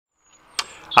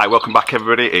Hi, welcome back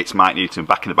everybody, it's Mike Newton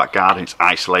back in the back garden. It's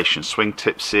Isolation Swing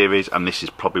Tip series, and this is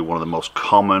probably one of the most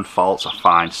common faults I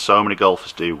find so many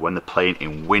golfers do when they're playing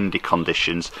in windy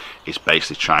conditions, is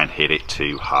basically try and hit it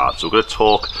too hard. So we're going to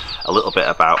talk a little bit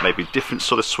about maybe different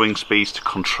sort of swing speeds to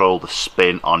control the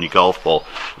spin on your golf ball.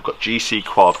 We've got GC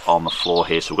Quad on the floor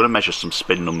here, so we're going to measure some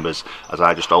spin numbers as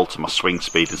I just alter my swing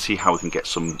speed and see how we can get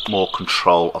some more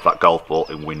control of that golf ball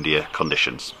in windier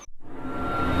conditions.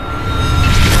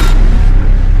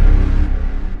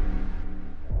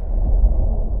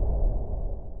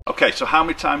 Okay, so how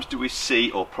many times do we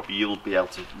see, or probably you'll be able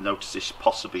to notice this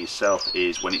possibly yourself,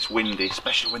 is when it's windy,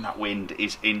 especially when that wind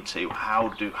is into,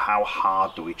 how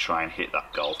hard do we try and hit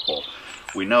that golf ball?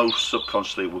 We know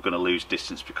subconsciously we're going to lose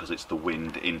distance because it's the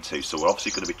wind into, so we're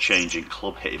obviously going to be changing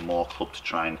club, hitting more club to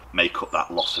try and make up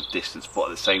that loss of distance, but at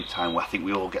the same time I think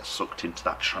we all get sucked into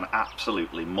that, trying to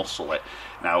absolutely muscle it.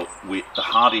 Now, the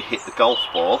harder you hit the golf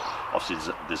ball,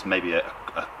 obviously there's maybe a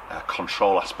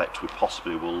control aspect we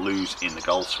possibly will lose in the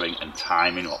golf swing, and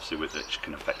timing obviously, which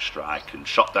can affect strike and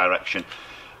shot direction,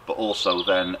 but also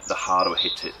then the harder we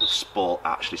hit it, the ball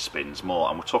actually spins more,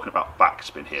 and we're talking about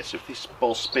backspin here. So if this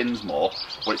ball spins more,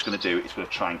 what it's going to do, it's going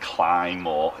to try and climb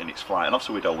more in its flight, and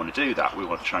obviously we don't want to do that. We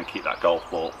want to try and keep that golf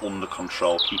ball under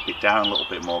control, keep it down a little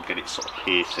bit more, get it sort of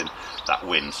piercing that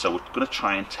wind. So we're going to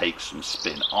try and take some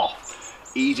spin off.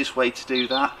 Easiest way to do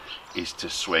that is to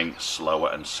swing slower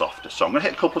and softer. So I'm going to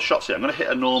hit a couple of shots here. I'm going to hit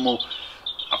a normal,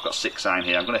 I've got 6-iron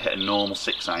here, I'm going to hit a normal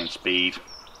 6-iron speed.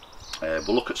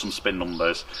 We'll look at some spin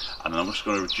numbers, and then I'm just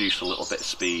going to reduce a little bit of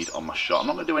speed on my shot. I'm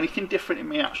not going to do anything different in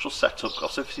my actual setup.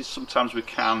 Also, sometimes we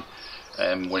can,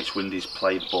 when it's windy,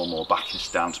 play the ball more back in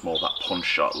stance, more that punch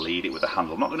shot, lead it with a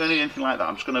handle. I'm not going to do anything like that.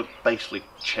 I'm just going to basically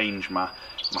change my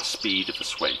speed of the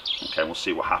swing. Okay, we'll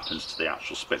see what happens to the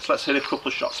actual spin. So let's hit a couple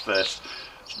of shots first.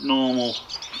 Normal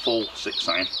full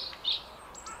 6-iron.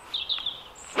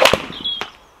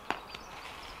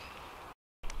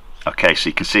 Okay, so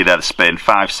you can see there the spin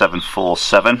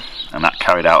 5747, and that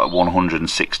carried out at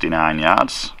 169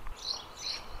 yards.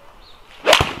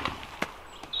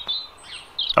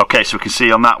 Okay, so we can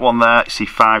see on that one there, you see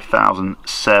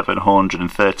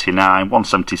 5,739,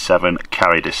 177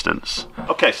 carry distance.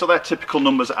 Okay, so they're typical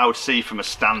numbers I would see from a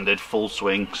standard full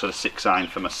swing sort of 6-iron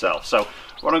for myself. So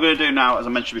what I'm going to do now, as I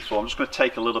mentioned before, I'm just going to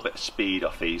take a little bit of speed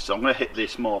off these. So I'm going to hit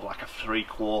this more of like a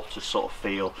 3/4 sort of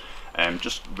feel, and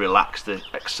just relax the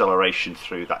acceleration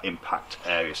through that impact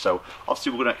area. So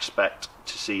obviously we're going to expect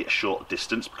to see a shorter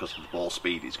distance because the ball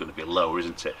speed is going to be lower,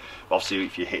 isn't it? But obviously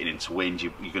if you're hitting into wind,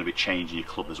 you're going to be changing your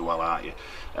club as well, aren't you,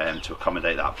 to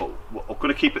accommodate that. But we're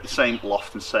going to keep it the same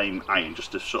loft and same iron,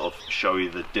 just to sort of show you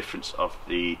the difference of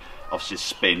the obviously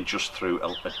spin just through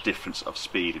a difference of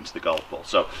speed into the golf ball.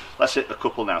 So let's hit a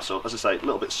couple now. So as I say, a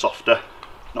little bit softer,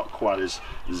 not quite as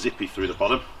zippy through the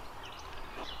bottom.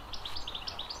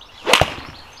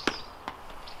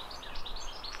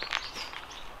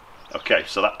 Okay,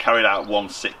 so that carried out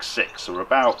 166, so we're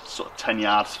about sort of 10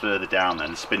 yards further down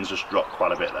then. The spin's just dropped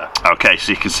quite a bit there. Okay,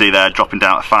 so you can see there, dropping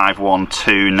down at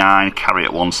 5129, carry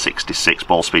at 166,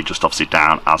 ball speed just obviously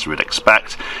down as we would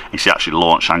expect. You see actually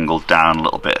launch angle down a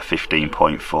little bit at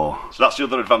 15.4. So that's the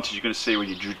other advantage you're going to see when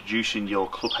you're reducing your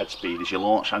club head speed, is your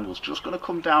launch angle's just going to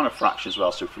come down a fraction as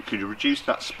well. So if we could reduce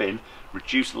that spin,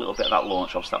 reduce a little bit of that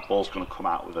launch, obviously that ball's going to come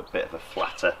out with a bit of a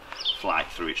flatter flight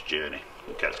through its journey.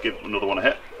 Okay, let's give another one a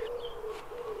hit.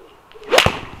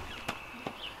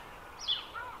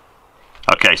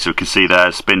 Okay, so we can see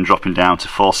there spin dropping down to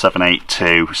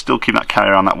 4782, still keeping that carry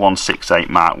around that 168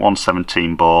 mark,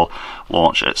 117 ball,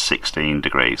 launch at 16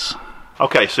 degrees.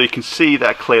 Okay, so you can see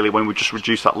there clearly when we just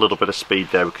reduce that little bit of speed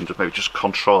there, we can just maybe just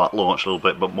control that launch a little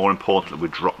bit, but more importantly we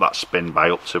drop that spin by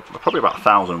up to probably about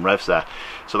 1,000 revs there.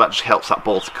 So that just helps that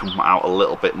ball to come out a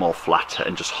little bit more flatter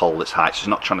and just hold its height. So it's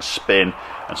not trying to spin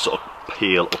and sort of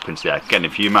peel up into the air. Again,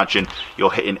 if you imagine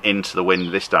you're hitting into the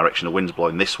wind this direction, the wind's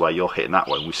blowing this way, you're hitting that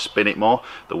way, and we spin it more,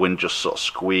 the wind just sort of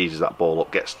squeezes that ball up,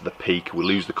 gets to the peak, we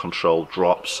lose the control,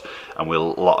 drops, and a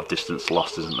lot of distance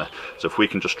lost, isn't there? So if we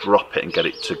can just drop it and get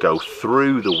it to go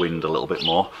through the wind a little bit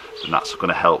more, then that's going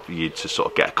to help you to sort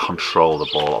of get control of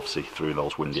the ball, obviously, through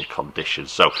those windy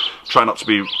conditions. So try not to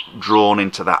be drawn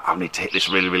into that, I need to hit this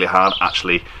really, really hard.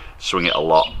 Actually swing it a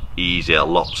lot easier, a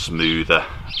lot smoother.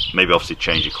 Maybe obviously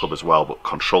change your club as well, but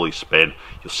control your spin.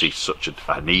 You'll see such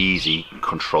an easy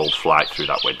controlled flight through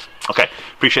that wind. Okay,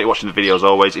 appreciate you watching the video as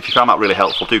always. If you found that really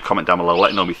helpful, do comment down below,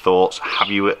 let me know your thoughts. Have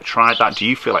you tried that? Do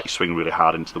you feel like you swing really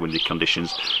hard into the windy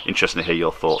conditions? Interesting to hear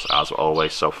your thoughts as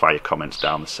always, so fire your comments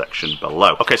down the section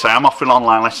below. Okay, so I'm offering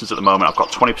online lessons at the moment. I've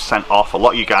got 20% off. A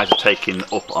lot of you guys are taking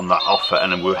up on that offer,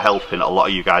 and then we're helping a lot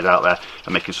of you guys out there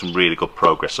and making some really good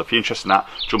progress. So if you're interested in that,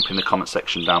 jump in the comment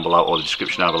section down below, or the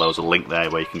description down below. There's a link there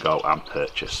where you can go and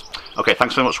purchase. Okay,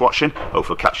 thanks so much for watching.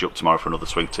 Hopefully I'll catch you up tomorrow for another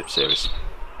swing tip series.